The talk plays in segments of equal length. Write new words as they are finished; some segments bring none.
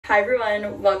Hi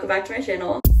everyone, welcome back to my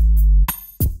channel.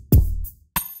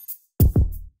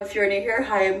 If you're new here,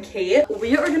 hi, I'm Kate.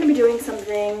 We are going to be doing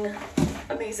something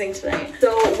amazing tonight.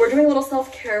 So we're doing a little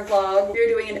self-care vlog. We're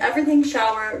doing an everything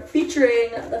shower featuring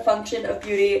the Function of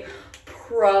Beauty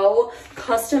Pro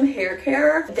custom hair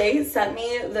care. They sent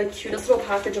me the cutest little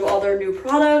package of all their new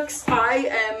products. I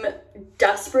am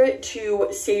desperate to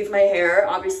save my hair.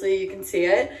 Obviously you can see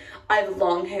it. I have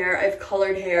long hair, I have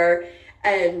colored hair,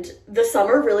 and the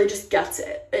summer really just gets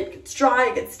it. It gets dry,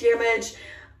 it gets damaged.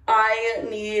 I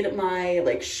need my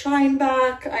like shine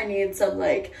back. I need some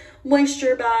like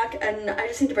moisture back, and I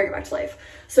just need to bring it back to life.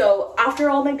 So after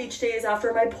all my beach days,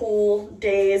 after my pool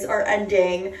days are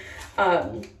ending,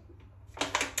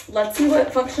 let's see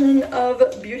what Function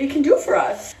of Beauty can do for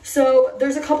us. So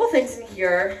there's a couple things in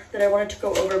here that I wanted to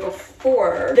go over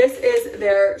before. This is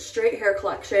their straight hair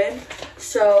collection.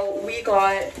 So we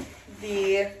got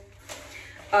the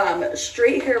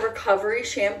straight hair recovery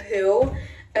shampoo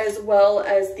as well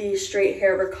as the straight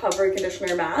hair recovery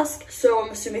conditioner mask. So I'm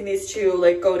assuming these two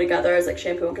like go together as like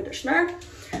shampoo and conditioner.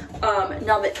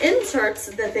 Now the inserts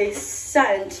that they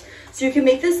sent, so you can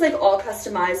make this like all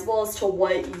customizable as to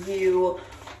what you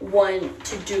want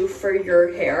to do for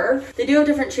your hair. They do have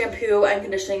different shampoo and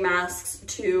conditioning masks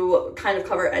to kind of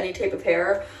cover any type of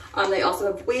hair. They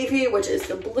also have wavy, which is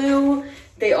the blue.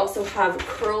 They also have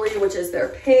curly, which is their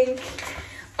pink.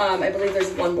 I believe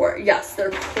there's one more. Yes, their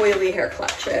coily hair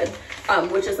collection,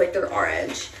 which is like their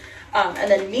orange. And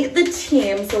then meet the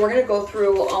team. So we're gonna go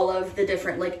through all of the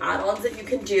different like add-ons that you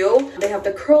can do. They have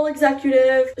the Curl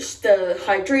Executive, the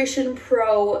Hydration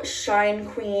Pro, Shine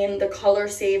Queen, the Color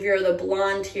Savior, the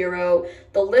Blonde Hero,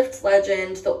 the Lift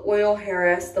Legend, the Oil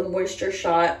Harris, the Moisture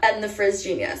Shot, and the Frizz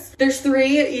Genius. There's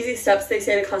 3 easy steps they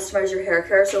say to customize your hair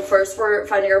care. So first we're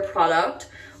finding our product,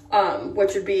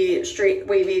 which would be straight,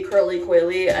 wavy, curly,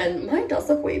 coily, and mine does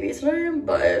look wavy today,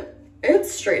 but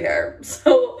it's straight hair.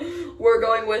 So we're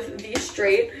going with the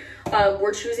straight.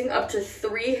 We're choosing up to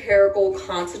 3 hair gold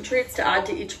concentrates to add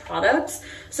to each product.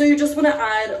 So you just want to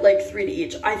add like 3 to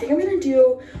each. I think I'm going to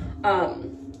do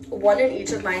 1 in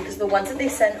each of mine because the ones that they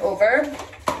sent over,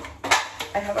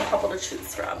 I have a couple to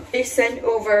choose from. They sent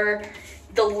over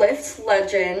the Lift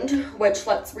Legend, which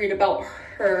let's read about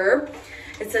her.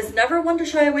 It says, never one to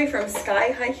shy away from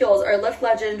sky-high heels, our Lift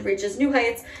Legend reaches new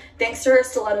heights thanks to her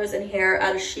stilettos and hair,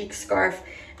 add a chic scarf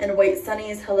and white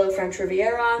sunnies. Hello, French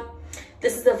Riviera.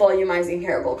 This is the volumizing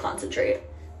hair gold concentrate.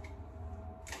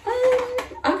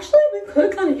 Actually, we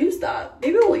could kind of use that.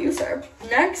 Maybe we'll use her.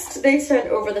 Next, they sent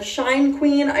over the Shine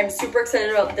Queen. I'm super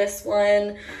excited about this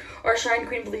one. Our Shine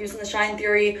Queen believes in the shine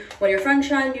theory. When your friends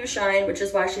shine, you shine, which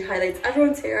is why she highlights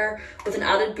everyone's hair with an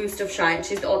added boost of shine.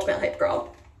 She's the ultimate hype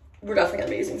girl. We're definitely gonna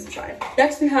be using some shine.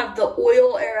 Next we have the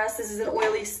Oil Heiress. This is an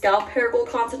oily scalp hair gold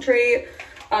concentrate.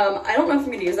 I don't know if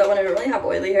I'm gonna use that one. I don't really have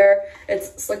oily hair.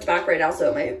 It's slicked back right now,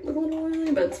 so it might look a little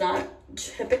oily, but it's not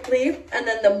typically. And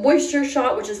then the Moisture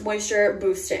Shot, which is moisture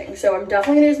boosting. So I'm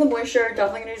definitely gonna use the moisture,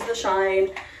 definitely gonna use the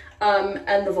shine,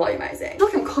 and the volumizing. I feel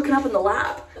like I'm cooking up in the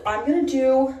lab. I'm gonna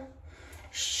do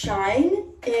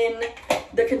shine in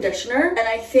the conditioner, and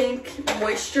I think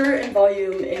moisture and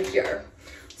volume in here.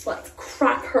 So let's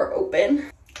crack her open.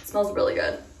 It smells really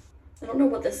good. I don't know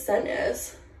what this scent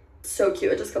is. It's so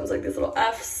cute. It just comes like these little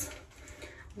Fs.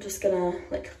 I'm just gonna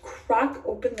like crack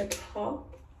open the top.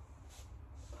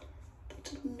 That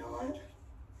did not.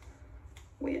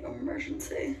 Wait,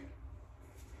 emergency.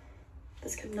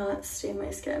 This could not stain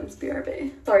my skin.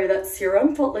 BRB. Sorry, that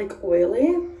serum felt like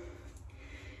oily. And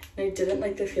I didn't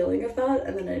like the feeling of that,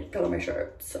 and then it got on my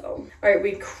shirt. So, all right,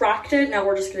 we cracked it. Now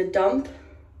we're just gonna dump.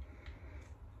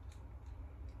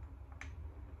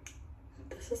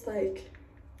 Is like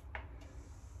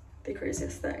the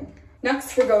craziest thing.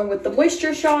 Next we're going with the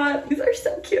Moisture Shot. These are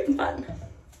so cute and fun.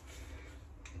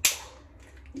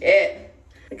 Yeah,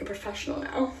 like a professional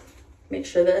now. Make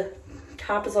sure the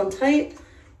cap is on tight.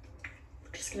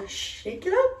 We're just gonna shake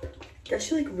it up.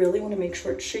 Guess you like really want to make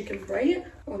sure it's shaken right.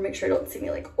 I want to make sure I don't see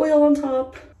any like oil on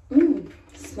top.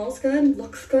 Smells good,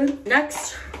 looks good.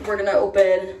 Next we're gonna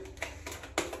open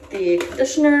the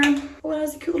conditioner. Oh, it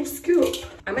has a cute little scoop.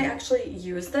 I might actually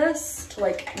use this to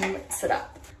like mix it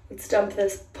up. Let's dump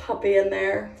this puppy in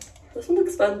there. This one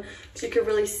looks fun because you can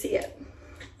really see it.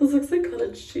 This looks like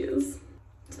cottage cheese.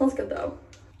 It smells good though.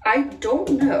 I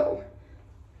don't know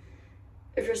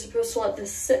if you're supposed to let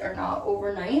this sit or not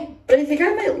overnight, but I think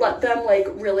I might let them like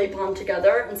really bond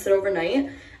together and sit overnight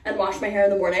and wash my hair in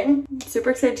the morning.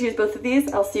 Super excited to use both of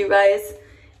these. I'll see you guys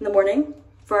in the morning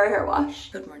for our hair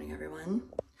wash. Good morning, everyone.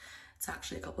 It's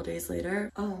actually a couple days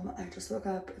later. I just woke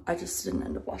up. I just didn't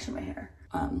end up washing my hair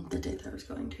the day that I was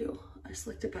going to. I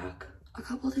slicked it back a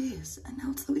couple days and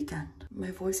now it's the weekend.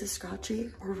 My voice is scratchy.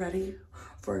 We're ready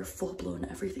for a full-blown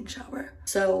everything shower.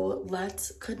 So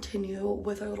let's continue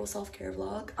with our little self-care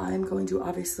vlog. I'm going to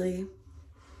obviously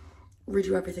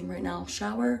redo everything right now.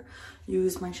 Shower,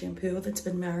 use my shampoo that's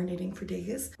been marinating for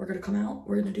days. We're gonna come out,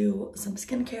 we're gonna do some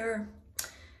skincare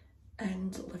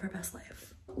and live our best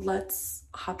life. Let's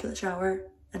hop to the shower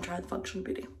and try the Function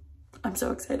Beauty. I'm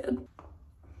so excited.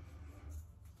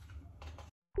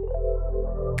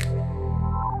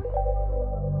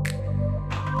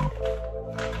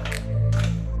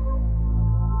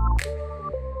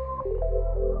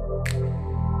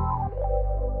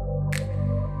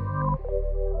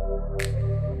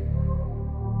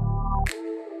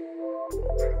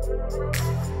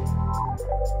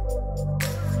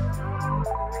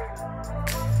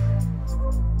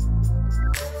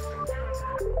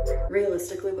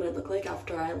 Realistically, what I look like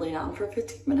after I lay down for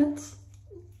 15 minutes?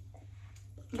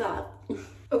 That.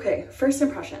 Okay, first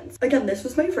impressions. Again, this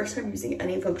was my first time using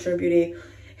any Functional Beauty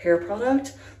hair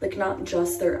product, like not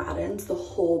just their add-ins, the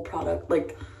whole product,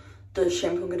 like the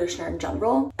shampoo and conditioner in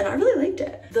general, and I really liked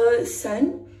it. The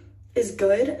scent is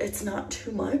good, it's not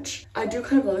too much. I do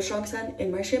kind of love a strong scent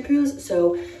in my shampoos,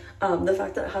 so the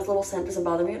fact that it has a little scent doesn't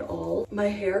bother me at all. My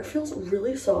hair feels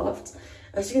really soft.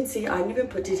 As you can see, I didn't even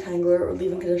put detangler or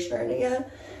leave-in conditioner in it yet,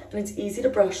 and it's easy to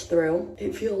brush through.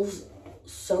 It feels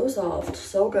so soft,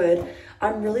 so good.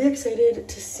 I'm really excited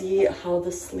to see how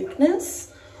the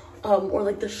sleekness or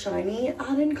like the shiny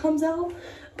add-in comes out.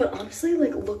 But honestly,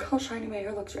 like, look how shiny my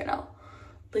hair looks right now.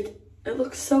 Like, it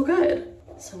looks so good.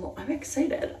 So I'm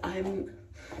excited. I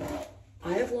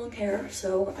have long hair,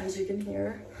 so as you can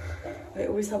hear, I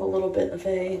always have a little bit of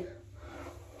a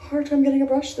hard time getting a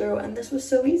brush through, and this was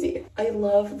so easy. I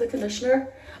love the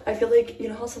conditioner. I feel like, you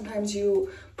know how sometimes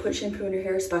you put shampoo in your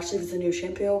hair, especially if it's a new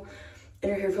shampoo, and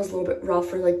your hair feels a little bit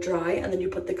rough or like dry, and then you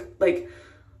put the like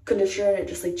conditioner and it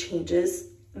just like changes?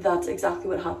 That's exactly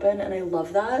what happened, and I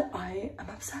love that. I am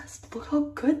obsessed. Look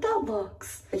how good that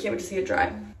looks. I can't wait to see it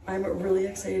dry. I'm really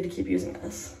excited to keep using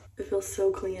this. It feels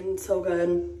so clean, so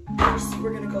good. First,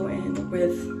 we're gonna go in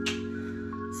with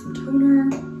some toner.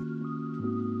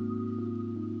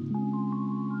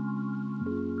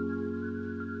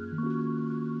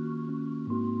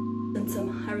 And some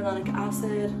hyaluronic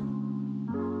acid.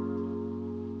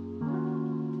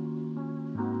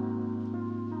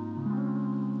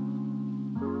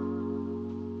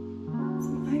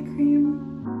 Some eye cream.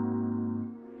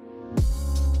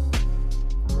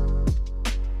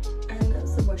 And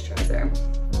some moisturizer.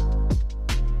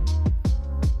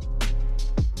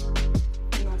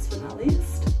 And last but not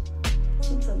least,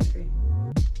 some sunscreen.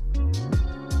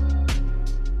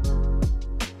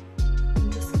 I'm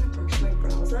just gonna brush my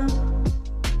brows up so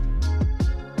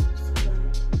that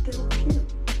they look cute.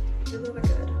 They look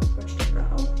good. Brushed your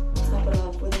brow. Top it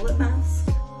off with a lip mask.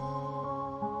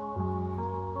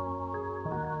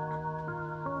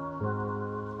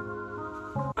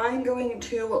 I'm going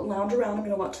to lounge around. I'm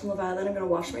gonna watch some Love Island. I'm gonna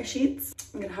wash my sheets.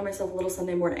 I'm gonna have myself a little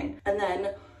Sunday morning. And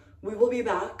then we will be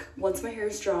back once my hair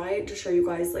is dry to show you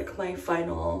guys like my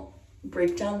final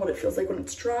breakdown, what it feels like when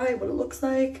it's dry, what it looks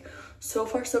like. So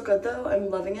far so good though. I'm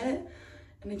loving it.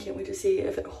 And I can't wait to see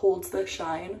if it holds the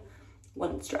shine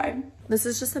when it's dry. This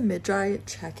is just a mid-dry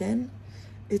check-in.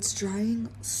 It's drying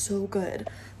so good.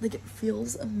 Like, it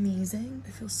feels amazing.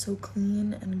 It feels so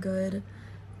clean and good.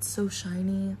 It's so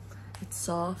shiny. It's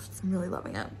soft. I'm really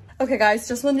loving it. Okay guys,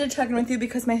 just wanted to check in with you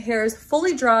because my hair is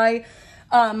fully dry.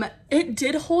 It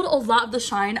did hold a lot of the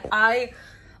shine. I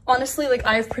honestly, like,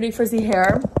 I have pretty frizzy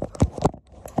hair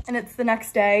and it's the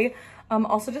next day.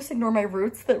 Also just ignore my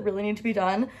roots that really need to be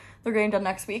done. They're getting done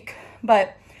next week,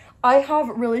 but I have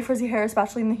really frizzy hair,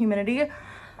 especially in the humidity.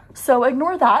 So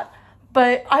ignore that.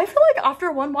 But I feel like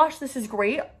after one wash, this is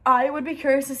great. I would be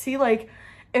curious to see like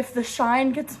if the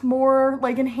shine gets more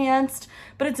like enhanced,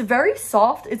 but it's very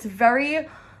soft. It's very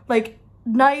like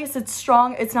nice. It's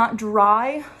strong. It's not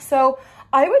dry. So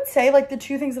I would say like the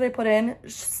two things that I put in,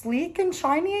 sleek and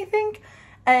shiny, I think,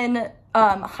 and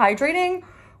hydrating,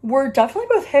 were definitely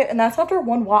both hit, and that's after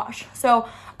one wash. So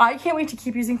I can't wait to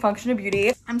keep using Function of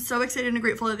Beauty. I'm so excited and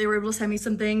grateful that they were able to send me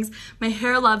some things. My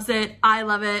hair loves it. I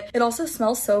love it. It also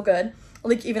smells so good.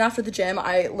 Like, even after the gym,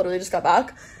 I literally just got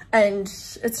back and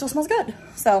it still smells good.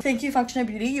 So thank you, Function of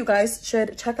Beauty. You guys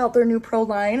should check out their new pro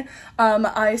line.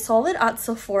 I saw it at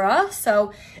Sephora,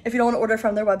 so if you don't want to order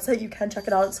from their website, you can check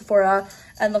it out at Sephora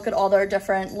and look at all their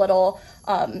different little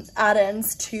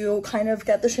add-ins to kind of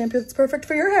get the shampoo that's perfect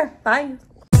for your hair. Bye.